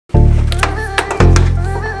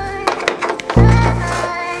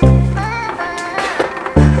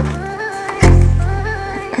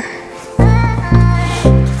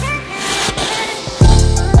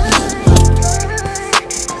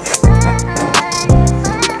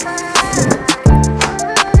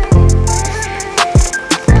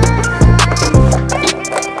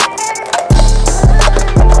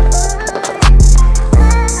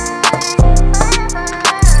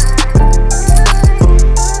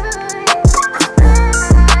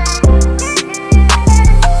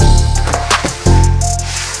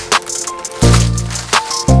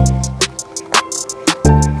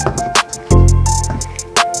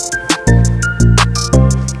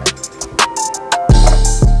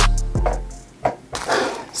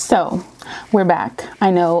So we're back.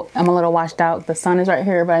 I know I'm a little washed out. The sun is right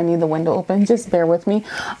here, but I need the window open. Just bear with me.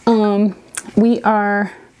 We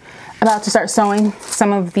are about to start sewing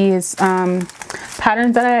some of these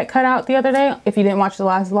patterns that I cut out the other day. If you didn't watch the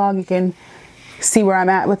last vlog, you can see where I'm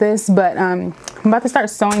at with this. But I'm about to start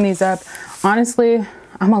sewing these up. Honestly,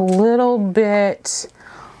 I'm a little bit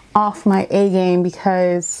off my A game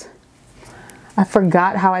because I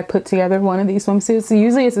forgot how I put together one of these swimsuits. So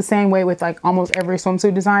usually it's the same way with like almost every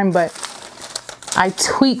swimsuit design, but I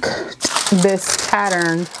tweaked this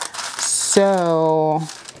pattern, so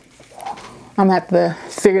I'm gonna have to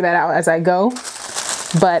figure that out as I go.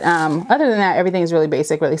 But other than that, everything is really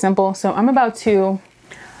basic, really simple. So I'm about to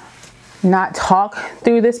not talk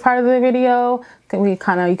through this part of the video. You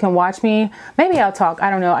can watch me. Maybe I'll talk, I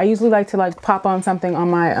don't know. I usually like to like pop on something on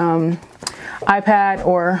my iPad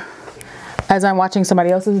or as I'm watching somebody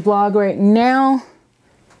else's vlog right now.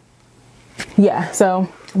 Yeah, so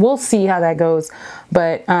we'll see how that goes.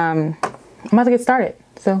 But I'm about to get started,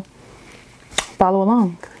 so follow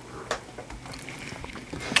along.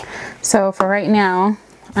 So for right now,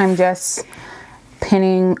 I'm just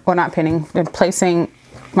pinning, or not pinning, but placing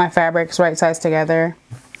my fabrics right sides together.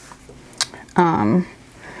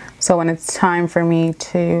 So when it's time for me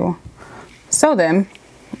to sew them,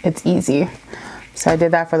 it's easy. So I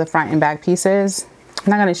did that for the front and back pieces.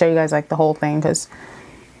 I'm not going to show you guys like the whole thing because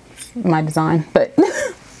my design, but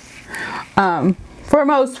for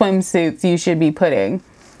most swimsuits, you should be putting,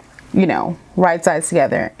 you know, right sides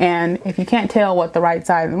together. And if you can't tell what the right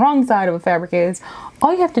side and the wrong side of a fabric is,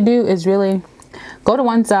 all you have to do is really go to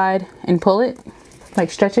one side and pull it,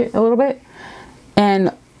 like stretch it a little bit.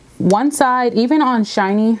 And one side, even on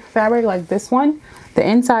shiny fabric like this one, the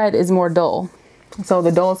inside is more dull. So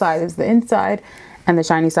the dull side is the inside and the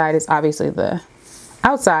shiny side is obviously the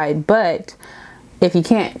outside. But if you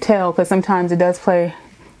can't tell, because sometimes it does play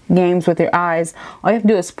games with your eyes, all you have to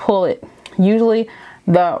do is pull it. Usually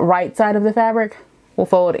the right side of the fabric will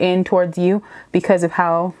fold in towards you because of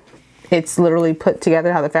how it's literally put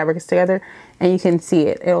together, how the fabric is together, and you can see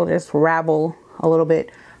it. It'll just ravel a little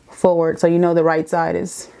bit forward, so you know the right side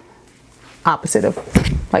is opposite of,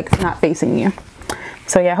 like, not facing you.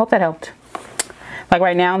 So yeah, I hope that helped. Like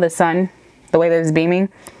right now, the sun, the way that it's beaming,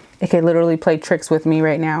 it could literally play tricks with me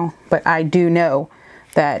right now, but I do know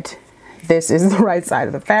that this is the right side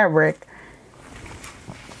of the fabric.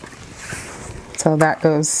 So that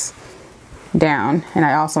goes down, and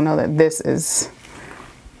I also know that this is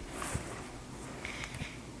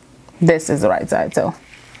the right side. So,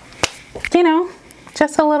 you know,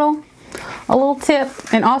 just a little tip.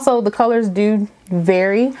 And also the colors do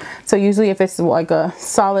vary. So usually if it's like a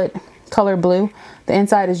solid color blue, the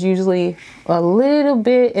inside is usually a little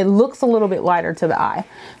bit, it looks a little bit lighter to the eye.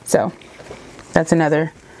 So that's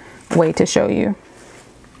another way to show you.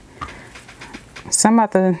 So I'm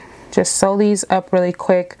about to just sew these up really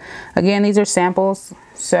quick. Again, these are samples,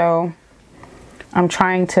 so I'm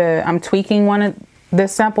tweaking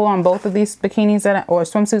this sample on both of these bikinis or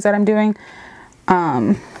swimsuits that I'm doing.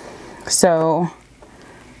 So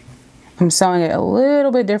I'm sewing it a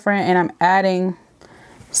little bit different, and I'm adding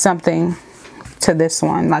something to this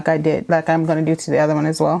one like I'm going to do to the other one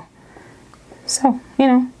as well. So, you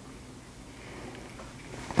know.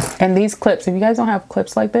 And these clips, if you guys don't have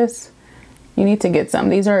clips like this, you need to get some.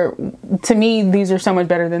 These are, to me, these are so much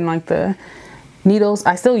better than like the needles.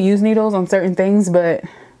 I still use needles on certain things, but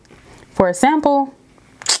for a sample,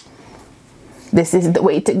 this is the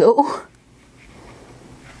way to go.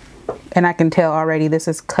 And I can tell already this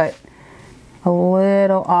is cut a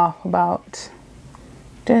little off, about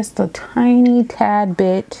just a tiny tad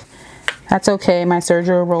bit. That's okay. My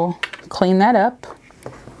serger will clean that up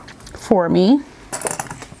for me.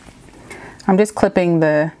 I'm just clipping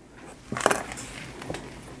the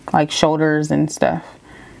like shoulders and stuff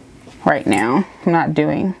right now. I'm not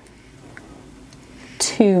doing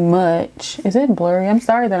too much. Is it blurry? I'm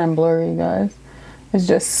sorry that I'm blurry, guys. It's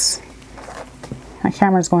just my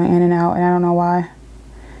camera's going in and out, and I don't know why.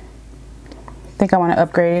 I think I want to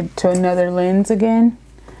upgrade it to another lens again.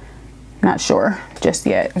 Not sure just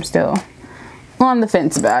yet. I'm still on the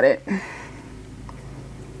fence about it.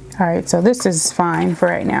 All right, so this is fine for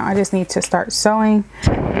right now. I just need to start sewing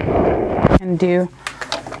and do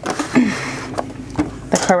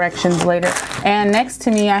the corrections later. And next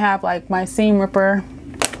to me, I have like my seam ripper.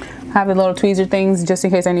 I have the little tweezer things just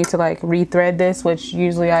in case I need to like rethread this, which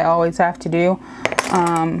usually I always have to do.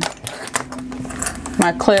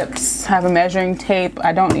 My clips, have a measuring tape.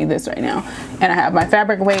 I don't need this right now. And I have my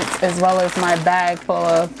fabric weights as well as my bag full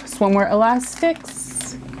of swimwear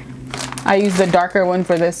elastics. I use the darker one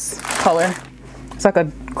for this color. It's like a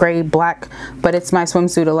gray black, but it's my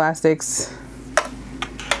swimsuit elastics.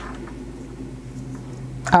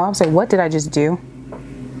 Oh, I'm saying, what did I just do?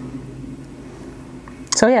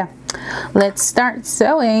 So yeah, let's start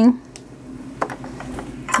sewing.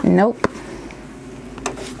 Nope.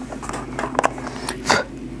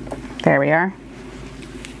 There we are.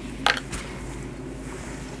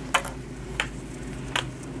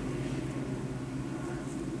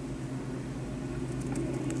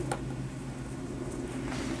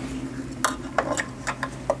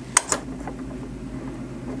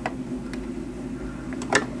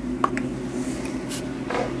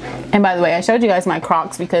 And by the way, I showed you guys my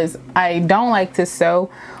Crocs because I don't like to sew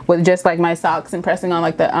with just like my socks and pressing on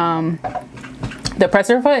like the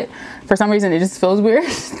presser foot. For some reason, it just feels weird.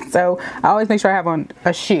 So I always make sure I have on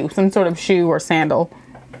a shoe, some sort of shoe or sandal.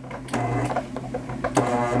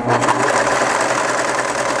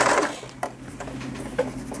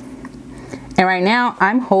 And right now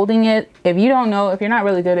I'm holding it. If you don't know, if you're not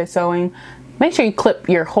really good at sewing, make sure you clip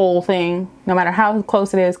your whole thing, no matter how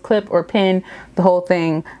close it is, clip or pin the whole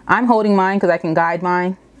thing. I'm holding mine because I can guide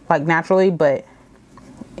mine like naturally, but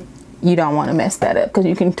you don't want to mess that up because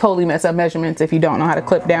you can totally mess up measurements if you don't know how to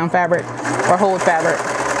clip down fabric or hold fabric.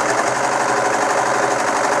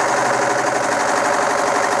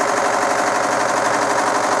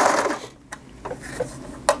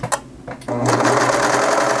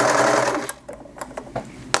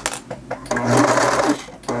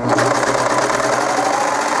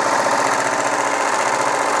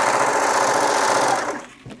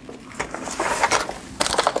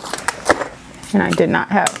 And I did not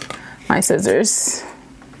have my scissors.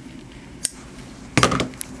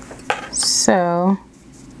 So,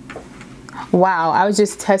 wow, I was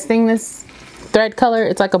just testing this thread color.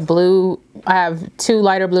 It's like a blue. I have two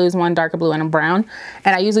lighter blues, one darker blue, and a brown.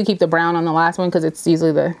 And I usually keep the brown on the last one because it's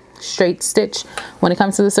usually the straight stitch when it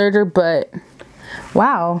comes to the serger. But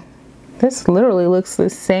wow, this literally looks the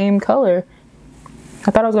same color.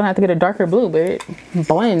 I thought I was gonna have to get a darker blue, but it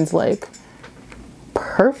blends like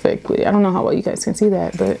perfectly. I don't know how well you guys can see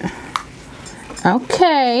that, but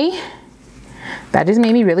okay. That just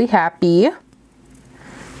made me really happy.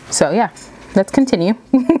 So yeah, let's continue.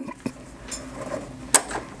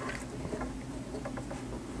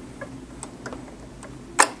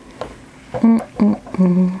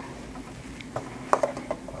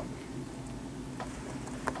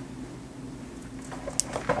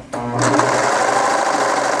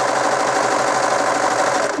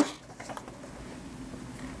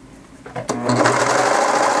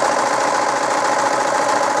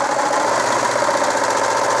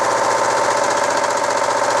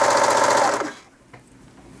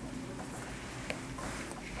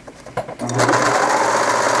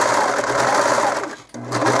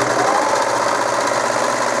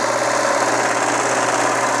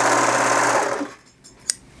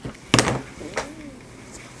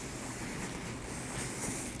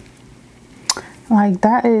 Like,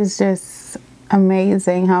 that is just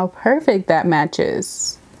amazing how perfect that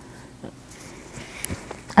matches.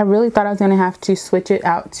 I really thought I was gonna have to switch it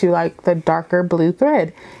out to like the darker blue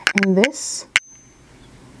thread, and this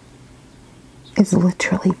is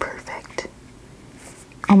literally perfect.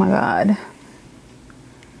 Oh my god,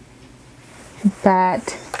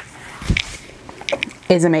 that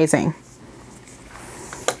is amazing.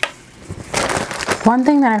 One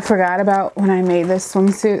thing that I forgot about when I made this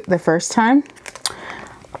swimsuit the first time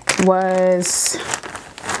was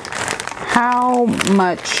how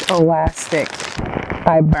much elastic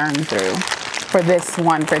I burned through for this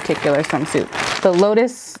one particular swimsuit. The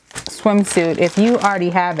Lotus swimsuit, if you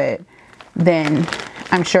already have it, then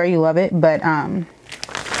I'm sure you love it, but I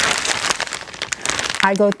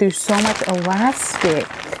go through so much elastic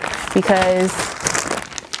because,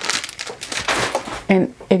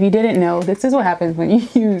 and if you didn't know, this is what happens when you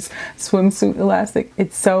use swimsuit elastic.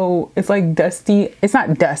 It's like dusty. It's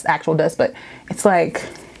not dust, actual dust, but it's like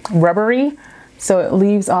rubbery. So it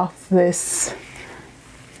leaves off this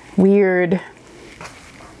weird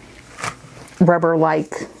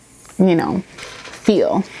rubber-like, you know,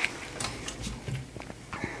 feel.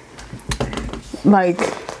 Like,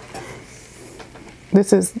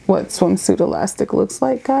 this is what swimsuit elastic looks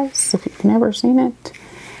like, guys, if you've never seen it.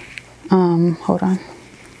 Hold on.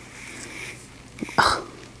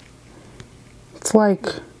 It's like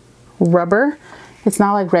rubber. It's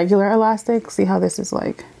not like regular elastic. See how this is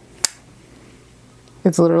like,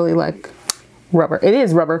 it's literally like rubber. It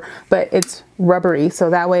is rubber, but it's rubbery. So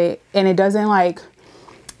that way, and it doesn't like,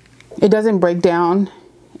 it doesn't break down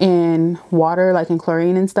in water, like in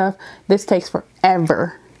chlorine and stuff. This takes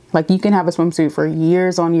forever. Like, you can have a swimsuit for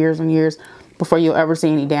years on years on years before you'll ever see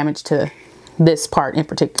any damage to this part in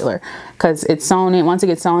particular, because it's sewn in. Once it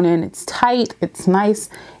gets sewn in, it's tight, it's nice,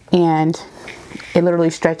 and it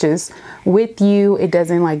literally stretches with you. It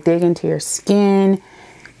doesn't like dig into your skin,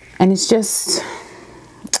 and it's just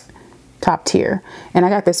top tier. And I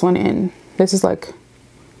got this one in, this is like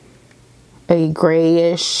a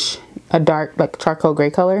grayish, a dark like charcoal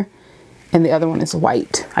gray color, and the other one is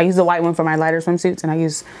white. I use the white one for my lighter swimsuits, and I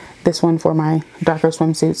use this one for my darker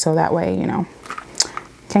swimsuits, so that way, you know,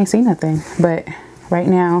 can't see nothing. But right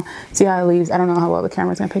now, see how it leaves, I don't know how well the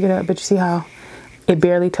camera's gonna pick it up, but you see how it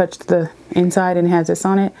barely touched the inside and it has this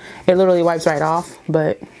on it. It literally wipes right off,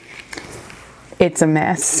 but it's a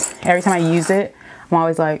mess. Every time I use it, I'm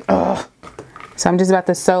always like, ugh. So I'm just about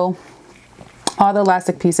to sew all the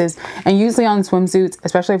elastic pieces. And usually on swimsuits,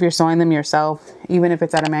 especially if you're sewing them yourself, even if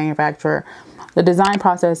it's at a manufacturer, the design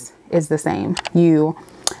process is the same. You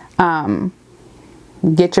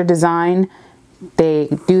get your design, they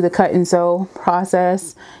do the cut and sew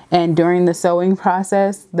process, and during the sewing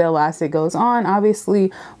process, the elastic goes on,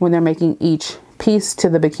 obviously, when they're making each piece to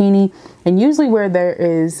the bikini. And usually where there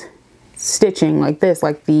is stitching like this,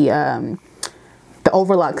 like the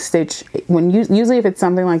overlock stitch, usually if it's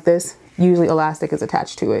something like this, usually elastic is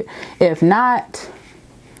attached to it. If not,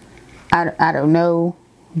 I don't know,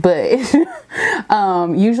 but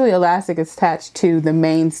usually elastic is attached to the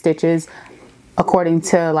main stitches according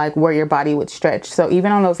to like where your body would stretch. So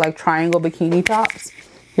even on those like triangle bikini tops,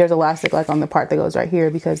 there's elastic like on the part that goes right here,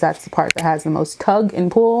 because that's the part that has the most tug and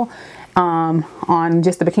pull. On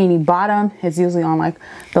just the bikini bottom, it's usually on like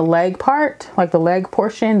the leg part, like the leg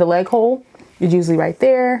portion, the leg hole is usually right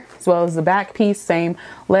there, as well as the back piece, same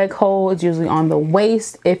leg hole is usually on the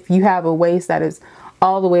waist. If you have a waist that is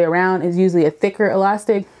all the way around, is usually a thicker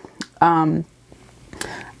elastic.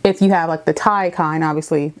 If you have like the tie kind,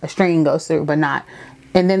 obviously a string goes through, but not.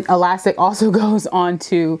 And then elastic also goes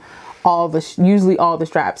onto usually all the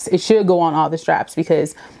straps. It should go on all the straps,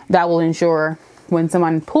 because that will ensure when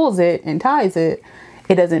someone pulls it and ties it,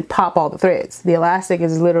 it doesn't pop all the threads. The elastic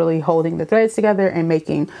is literally holding the threads together and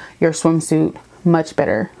making your swimsuit much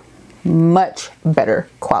better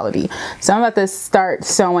quality. So I'm about to start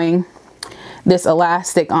sewing this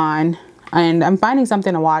elastic on, and I'm finding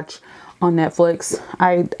something to watch on Netflix.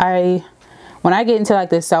 When I get into like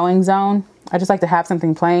this sewing zone, I just like to have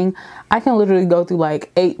something playing. I can literally go through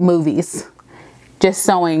like 8 movies just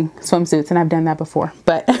sewing swimsuits, and I've done that before.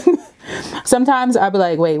 But sometimes I'll be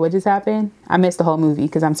like, wait, what just happened? I missed the whole movie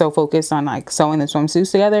because I'm so focused on like sewing the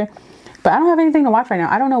swimsuits together. But I don't have anything to watch right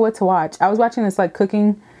now. I don't know what to watch. I was watching this like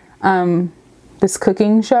cooking show,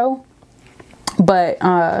 but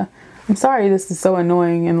I'm sorry this is so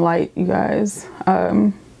annoying and light, you guys.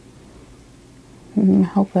 I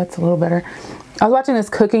hope that's a little better. I was watching this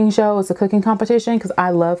cooking show. It's a cooking competition because I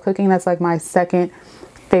love cooking. That's like my second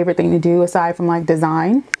favorite thing to do aside from like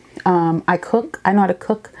design. I cook. I know how to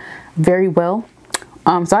cook very well.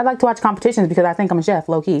 So I like to watch competitions because I think I'm a chef,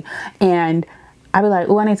 low key. And I'd be like,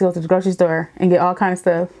 oh, I need to go to the grocery store and get all kinds of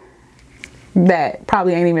stuff that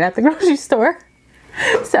probably ain't even at the grocery store.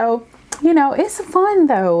 So, you know, it's fun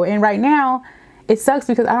though. And right now it sucks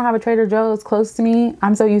because I don't have a Trader Joe's close to me. I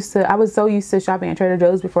was so used to shopping at Trader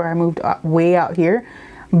Joe's before I moved way out here.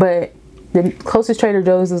 But the closest Trader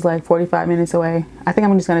Joe's is like 45 minutes away. I think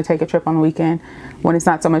I'm just going to take a trip on the weekend when it's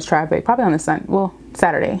not so much traffic. Probably on the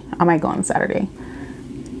Saturday. I might go on Saturday.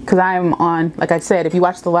 Because I'm on, like I said, if you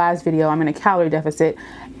watch the last video, I'm in a calorie deficit.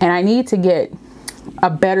 And I need to get a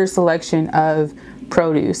better selection of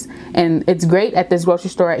produce. And it's great at this grocery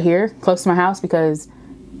store right here, close to my house, because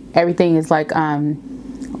everything is like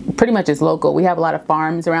pretty much is local. We have a lot of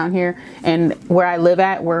farms around here, and where I live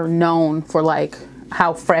at, we're known for like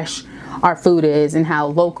how fresh our food is and how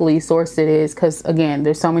locally sourced it is, because again,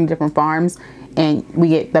 there's so many different farms and we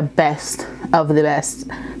get the best of the best.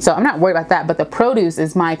 So I'm not worried about that, but the produce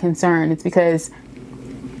is my concern. It's because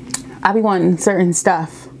I be wanting certain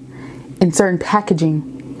stuff in certain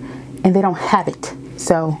packaging and they don't have it.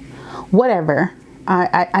 So whatever,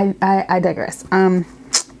 I digress.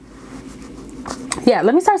 Yeah,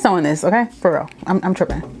 let me start sewing this, okay? For real, I'm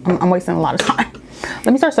tripping. I'm wasting a lot of time.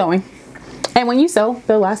 Let me start sewing. And when you sew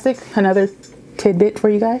the elastic, another tidbit for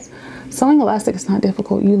you guys, sewing elastic is not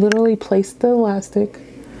difficult. You literally place the elastic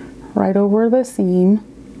right over the seam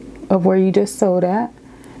of where you just sewed at,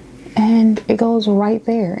 and it goes right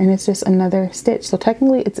there, and it's just another stitch. So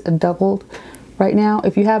technically it's a doubled right now.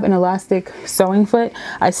 If you have an elastic sewing foot,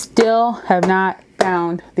 I still have not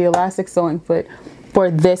found the elastic sewing foot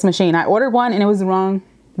for this machine. I ordered one and it was the wrong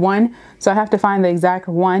one, so I have to find the exact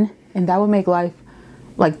one, and that would make life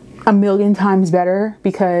like a million times better,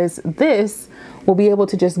 because this will be able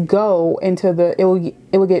to just go into the, it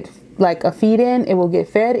will get like a feed in, it will get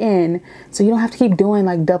fed in, so you don't have to keep doing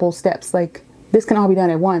like double steps. Like this can all be done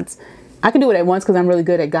at once. I can do it at once because I'm really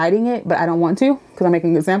good at guiding it, but I don't want to because I'm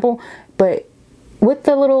making an example. But with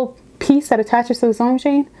the little piece that attaches to the sewing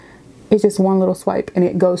machine, it's just one little swipe and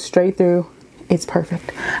it goes straight through. It's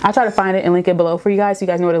perfect. I'll try to find it and link it below for you guys so you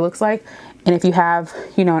guys know what it looks like. And if you have,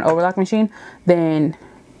 you know, an overlock machine, then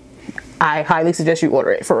I highly suggest you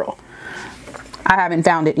order it for real. I haven't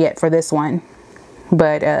found it yet for this one,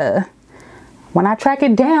 but when I track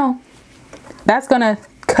it down, that's gonna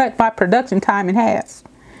cut my production time in half.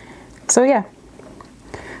 So yeah,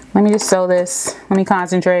 let me just sew this. Let me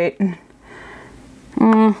concentrate.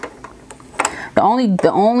 The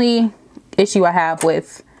only issue I have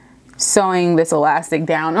with sewing this elastic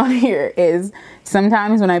down on here is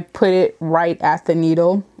sometimes when I put it right at the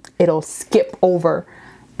needle, it'll skip over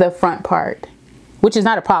the front part, which is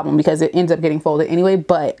not a problem because it ends up getting folded anyway,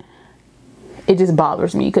 but it just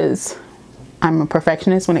bothers me because I'm a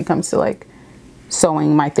perfectionist when it comes to like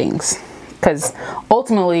sewing my things, because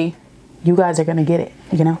ultimately you guys are gonna get it,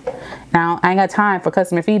 you know. Now I ain't got time for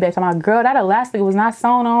customer feedback. I'm like, girl, that elastic was not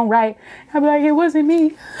sewn on right. I'll be like, it wasn't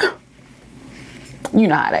me. You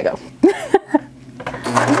know how that go.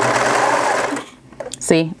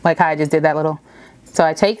 See, like how I just did that little. So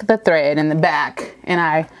I take the thread in the back and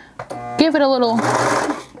I give it a little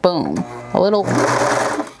boom, a little.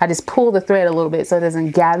 I just pull the thread a little bit so it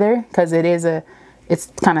doesn't gather, because it's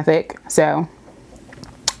kind of thick. So,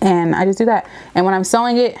 and I just do that. And when I'm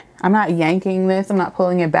sewing it, I'm not yanking this. I'm not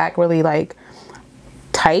pulling it back really like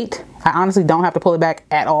tight. I honestly don't have to pull it back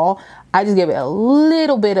at all. I just give it a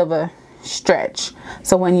little bit of a stretch.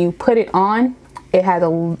 So when you put it on, it has a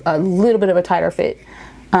little bit of a tighter fit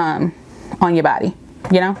on your body,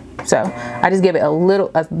 you know? So I just give it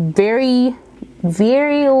a very,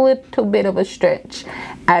 very little bit of a stretch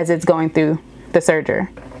as it's going through the serger.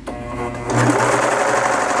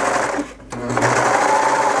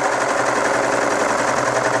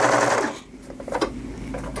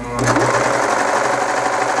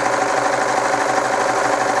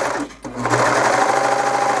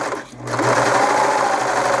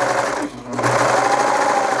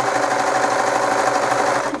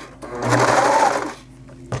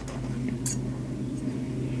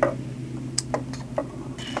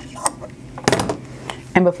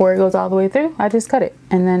 And before it goes all the way through, I just cut it,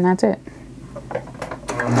 and then that's it.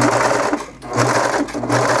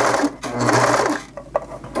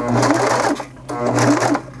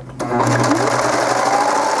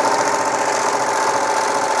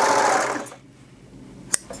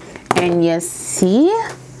 And you see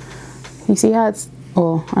how it's,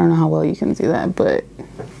 well, I don't know how well you can see that, but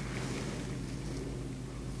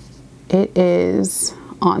it is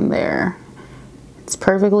on there. It's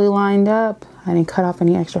perfectly lined up. I didn't cut off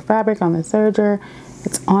any extra fabric on the serger.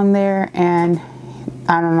 It's on there, and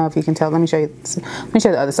I don't know if you can tell. Let me show you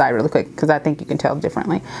the other side really quick, because I think you can tell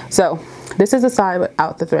differently. So this is the side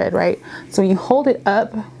without the thread, right? So when you hold it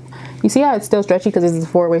up, you see how it's still stretchy because this is a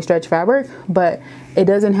 4-way stretch fabric, but it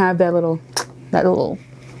doesn't have that little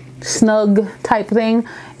snug type thing.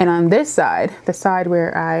 And on this side, the side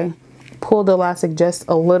where I pulled the elastic just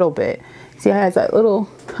a little bit, see how it has that little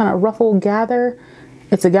kind of ruffle gather.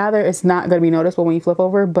 It's a gather. It's not going to be noticeable when you flip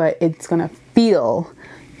over, but it's going to feel,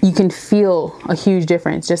 you can feel a huge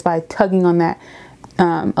difference just by tugging on that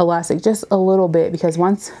elastic just a little bit, because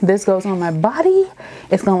once this goes on my body,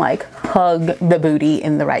 it's going to like hug the booty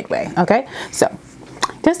in the right way. Okay. So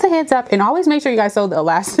just a heads up, and always make sure you guys sew the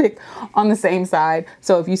elastic on the same side.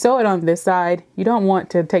 So if you sew it on this side, you don't want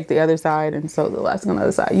to take the other side and sew the elastic on the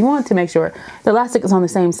other side. You want to make sure the elastic is on the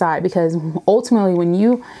same side, because ultimately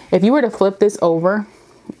if you were to flip this over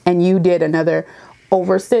and you did another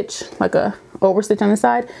overstitch, like a overstitch on the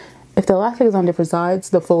side, if the elastic is on different sides,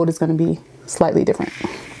 the fold is going to be slightly different,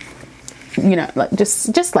 you know, like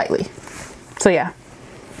just slightly. So yeah,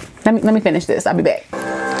 let me finish this. I'll be back.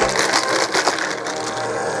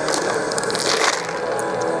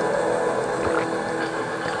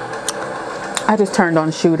 I just turned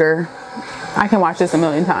on Shooter. I can watch this a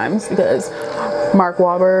million times because Mark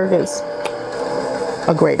Wahlberg is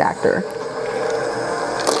a great actor.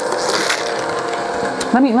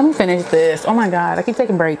 Let me finish this. Oh my God, I keep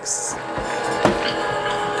taking breaks.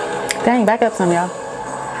 Dang, back up some, y'all.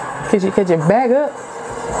 Could you back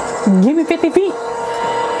up? Give me 50 feet.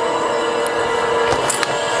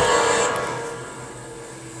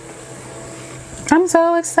 I'm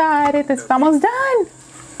so excited. It's almost done.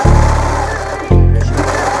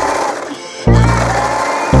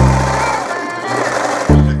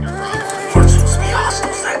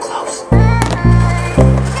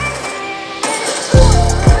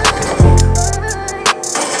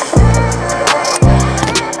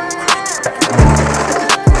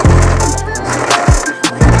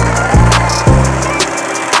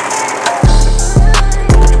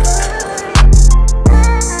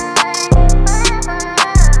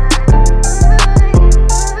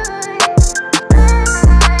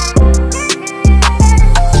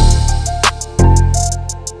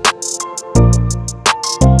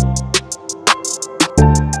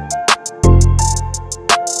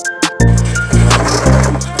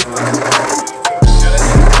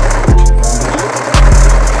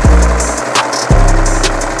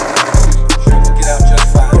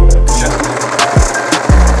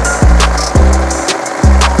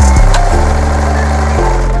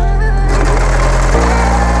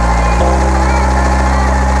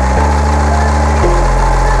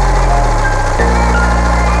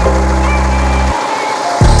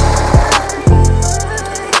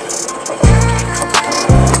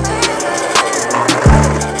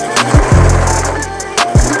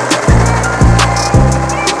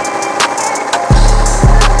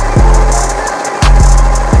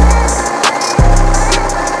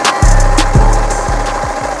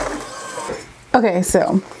 Okay,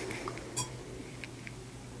 so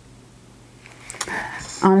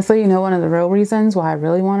honestly, you know, one of the real reasons why I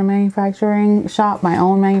really want a manufacturing shop, my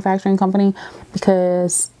own manufacturing company,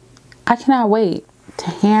 because I cannot wait to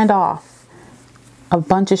hand off a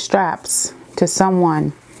bunch of straps to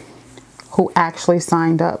someone who actually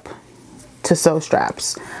signed up to sew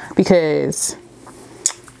straps. Because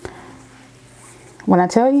when I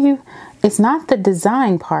tell you, it's not the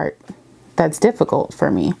design part that's difficult for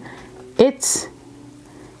me. It's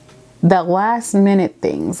the last minute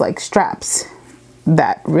things like straps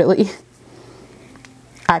that really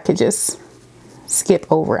I could just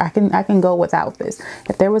skip over. I can go without this.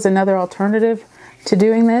 If there was another alternative to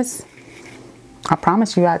doing this, I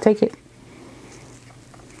promise you I'd take it.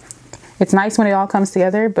 It's nice when it all comes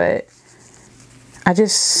together, but I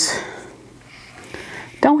just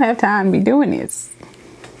don't have time to be doing this.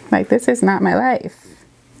 Like, this is not my life.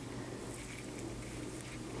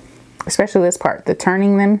 Especially this part, the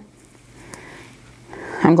turning them.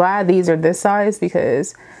 I'm glad these are this size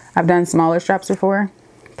because I've done smaller straps before.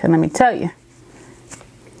 And let me tell you,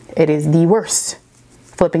 it is the worst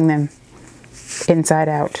flipping them inside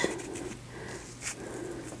out.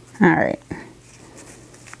 All right.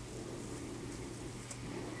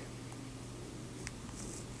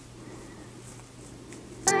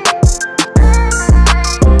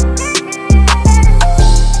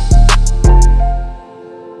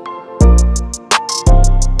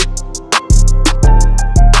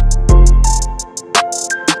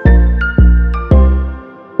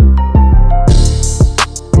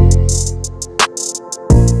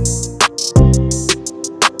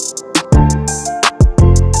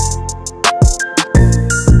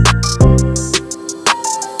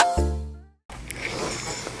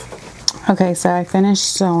 Okay, so I finished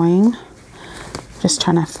sewing. Just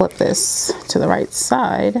trying to flip this to the right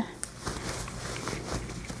side.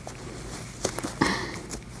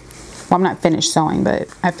 Well, I'm not finished sewing, but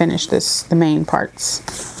I finished the main parts.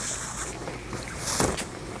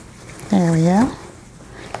 There we go.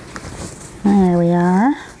 There we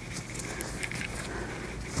are.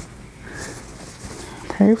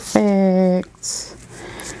 Perfect.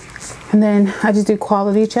 And then I just do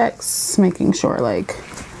quality checks, making sure like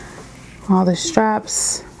all the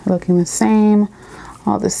straps are looking the same,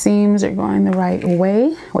 all the seams are going the right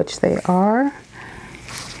way, which they are.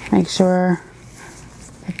 Make sure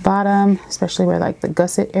the bottom, especially where like the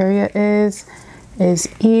gusset area is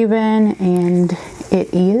even, and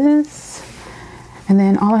it is. And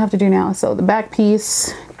then all I have to do now is sew the back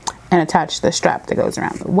piece and attach the strap that goes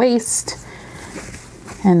around the waist.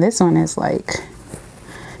 And this one is like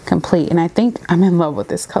complete, and I think I'm in love with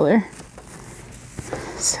this color.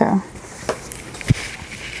 So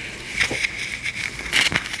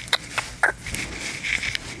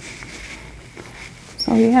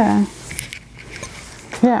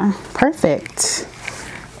yeah, perfect.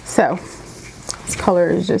 So this color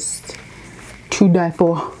is just to die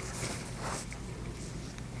for,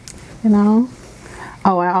 you know.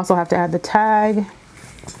 Oh, I also have to add the tag.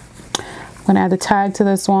 I'm gonna add the tag to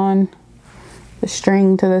this one, the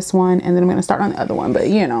string to this one, and then I'm gonna start on the other one, but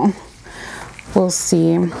you know, we'll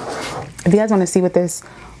see. If you guys want to see what this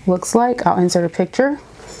looks like, I'll insert a picture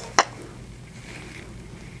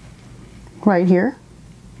right here.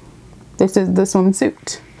 This is the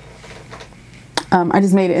swimsuit. I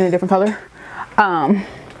just made it in a different color. And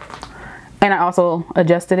I also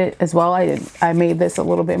adjusted it as well. I made this a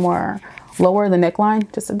little bit more lower, the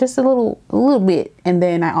neckline, just a little bit. And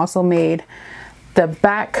then I also made the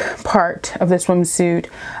back part of the swimsuit,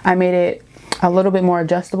 I made it a little bit more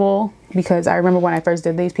adjustable, because I remember when I first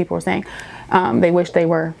did these, people were saying they wish they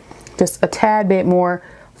were just a tad bit more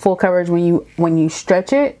full coverage when you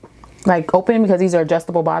stretch it, like open, because these are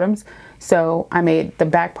adjustable bottoms. So I made the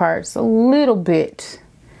back parts a little bit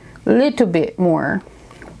more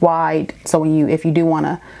wide, so if you do want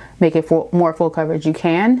to make it more full coverage, you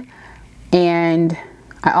can. And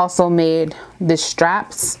I also made the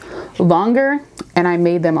straps longer, and I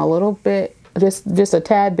made them a little bit, just a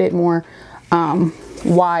tad bit more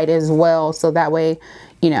wide as well, so that way,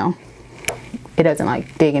 you know, it doesn't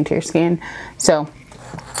like dig into your skin. So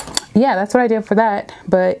yeah, that's what I did for that.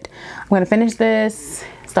 But I'm gonna finish this,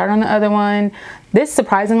 start on the other one. This,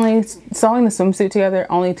 surprisingly, sewing the swimsuit together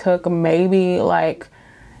only took maybe, like,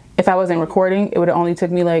 if I wasn't recording, it would have only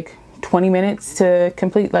took me like 20 minutes to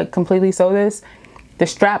completely sew this. The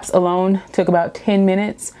straps alone took about 10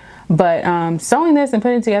 minutes, but sewing this and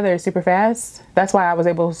putting it together is super fast. That's why I was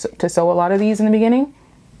able to sew a lot of these in the beginning.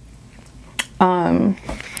 Now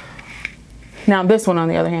this one, on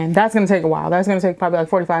the other hand, that's gonna take a while. That's gonna take probably like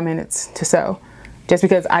 45 minutes to sew, just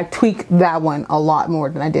because I tweak that one a lot more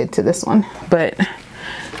than I did to this one. But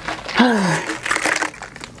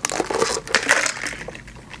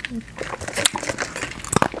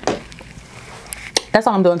that's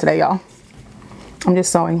all I'm doing today, y'all. I'm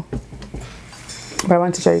just sewing. But I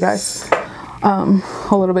wanted to show you guys a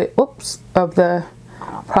little bit, of the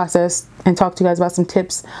process and talk to you guys about some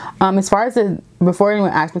tips. As far as before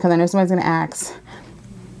anyone asks, because I know somebody's gonna ask,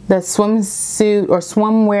 the swimsuit or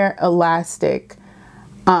swimwear elastic,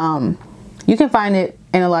 you can find it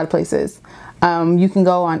in a lot of places. You can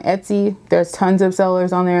go on Etsy. There's tons of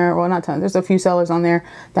sellers on there. Well, not tons. There's a few sellers on there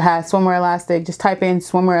that have swimwear elastic. Just type in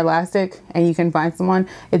swimwear elastic and you can find someone.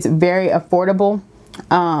 It's very affordable.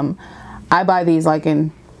 I buy these like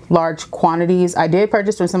in large quantities. I did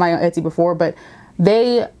purchase from somebody on Etsy before, but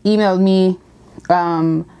they emailed me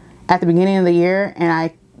at the beginning of the year and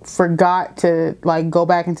I forgot to like go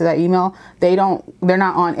back into that email. They're not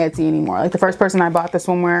on Etsy anymore. Like the first person I bought the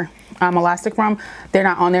swimwear elastic from, they're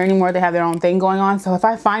not on there anymore. They have their own thing going on. So if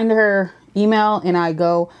I find her email and I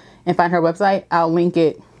go and find her website, I'll link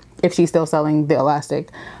it if she's still selling the elastic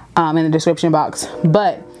in the description box.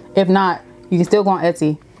 But if not, you can still go on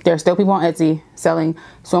Etsy. There are still people on Etsy selling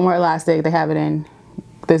swimwear elastic. They have it in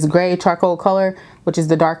this gray charcoal color, which is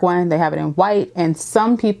the dark one. They have it in white, and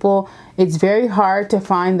some people, it's very hard to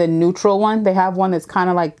find the neutral one. They have one that's kind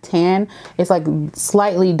of like tan. It's like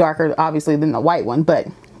slightly darker obviously than the white one, but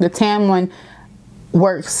the tan one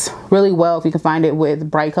works really well if you can find it with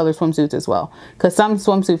bright color swimsuits as well. Because some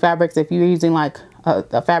swimsuit fabrics, if you're using like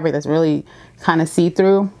a fabric that's really kind of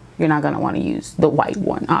see-through, you're not going to want to use the white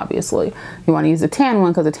one. Obviously you want to use the tan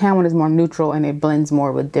one because the tan one is more neutral and it blends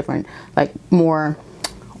more with different, like more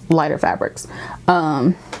lighter fabrics.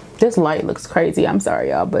 This light looks crazy, I'm sorry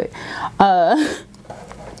y'all, but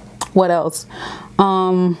what else?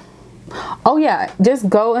 Oh yeah, just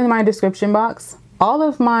go in my description box. All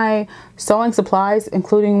of my sewing supplies,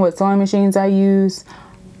 including what sewing machines I use,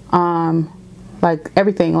 like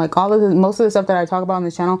everything, like most of the stuff that I talk about on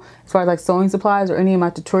this channel, as far as like sewing supplies or any of my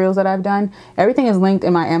tutorials that I've done, everything is linked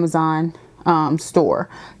in my Amazon store.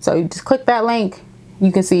 So you just click that link,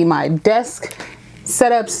 you can see my desk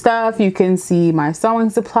setup stuff, you can see my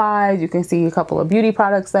sewing supplies, you can see a couple of beauty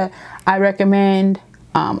products that I recommend.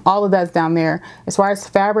 All of that's down there. As far as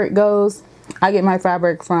fabric goes, I get my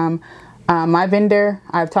fabric from my vendor.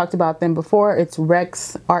 I've talked about them before. It's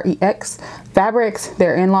Rex, R-E-X Fabrics.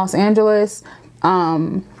 They're in Los Angeles.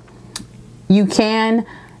 They're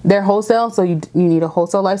wholesale, so you need a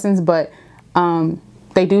wholesale license, but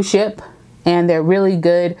they do ship and they're really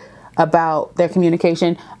good about their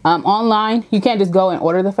communication. Online, you can't just go and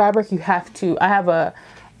order the fabric. You have to, I have a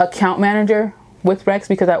account manager with Rex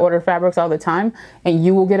because I order fabrics all the time, and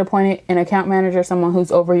you will get appointed an account manager, someone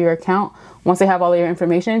who's over your account once they have all of your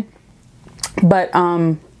information. But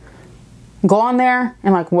go on there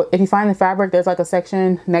and like if you find the fabric, there's like a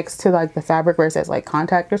section next to like the fabric where it says like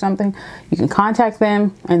contact or something. You can contact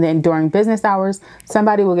them, and then during business hours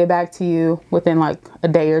somebody will get back to you within like a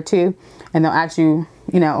day or two, and they'll ask you,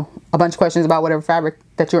 you know, a bunch of questions about whatever fabric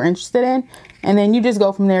that you're interested in, and then you just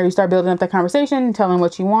go from there. You start building up that conversation, tell them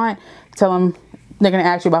what you want, tell them they're going to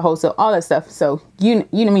ask you about wholesale, all that stuff. So you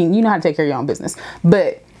know how to take care of your own business.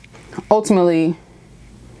 But ultimately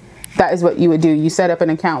that is what you would do. You set up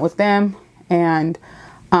an account with them and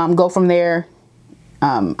go from there.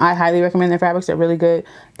 I highly recommend their fabrics. They're really good.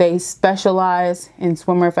 They specialize in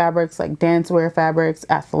swimwear fabrics, like dancewear fabrics,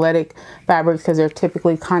 athletic fabrics, because they're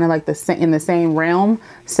typically kind of like in the same realm.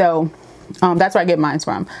 So that's where I get mine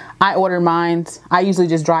from. I order mine. I usually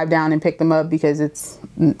just drive down and pick them up because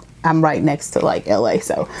I'm right next to like LA.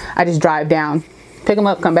 So I just drive down, pick them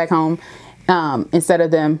up, come back home, instead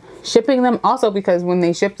of them shipping them. Also because when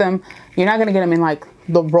they ship them, you're not going to get them in like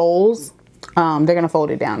the rolls. They're going to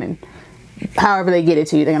fold it down, and however they get it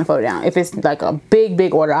to you, they're going to fold it down. If it's like a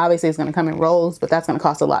big order, obviously it's going to come in rolls, but that's going to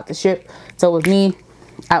cost a lot to ship. So with me,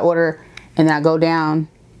 I order and then I go down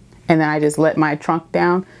and then I just let my trunk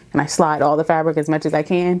down and I slide all the fabric as much as I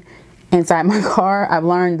can inside my car. I've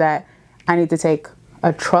learned that I need to take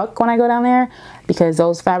a truck when I go down there because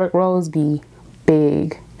those fabric rolls be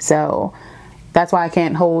big. So that's why I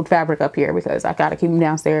can't hold fabric up here, because I got to keep them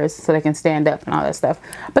downstairs so they can stand up and all that stuff.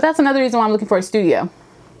 But that's another reason why I'm looking for a studio.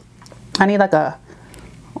 I need like a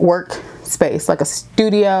work space, like a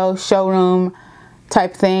studio, showroom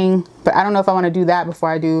type thing. But I don't know if I want to do that before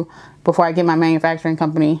I get my manufacturing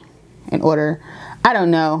company in order. I don't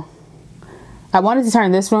know. I wanted to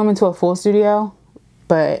turn this room into a full studio,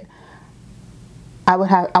 but I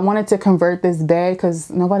wanted to convert this bed, because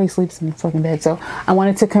nobody sleeps in the fucking bed. So I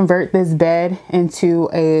wanted to convert this bed into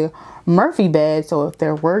a Murphy bed. So if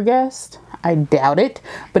there were guests, I doubt it.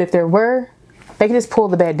 But if there were, they could just pull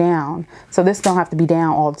the bed down. So this don't have to be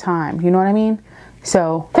down all the time. You know what I mean?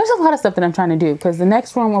 So there's a lot of stuff that I'm trying to do, because the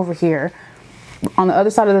next room over here on the other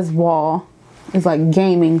side of this wall is like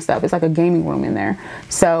gaming stuff. It's like a gaming room in there.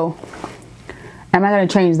 So I'm not going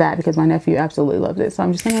to change that because my nephew absolutely loves it. So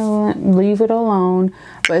I'm just going to leave it alone.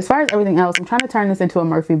 But as far as everything else, I'm trying to turn this into a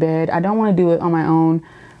Murphy bed. I don't want to do it on my own.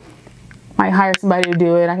 Might hire somebody to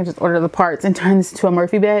do it. I can just order the parts and turn this into a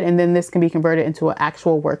Murphy bed. And then this can be converted into an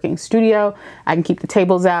actual working studio. I can keep the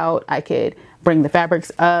tables out. I could bring the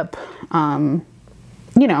fabrics up.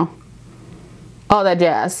 You know, all that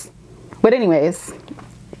jazz. But anyways,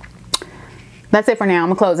 that's it for now. I'm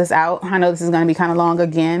gonna close this out. I know this is gonna be kind of long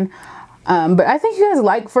again. But I think you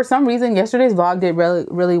guys for some reason, yesterday's vlog did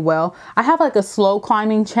really well. I have like a slow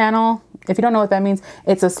climbing channel. If you don't know what that means,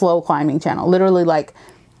 it's a slow climbing channel. Literally, like,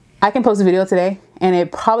 I can post a video today and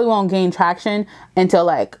it probably won't gain traction until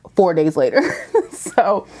like 4 days later.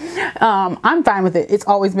 So I'm fine with it. It's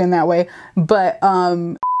always been that way. But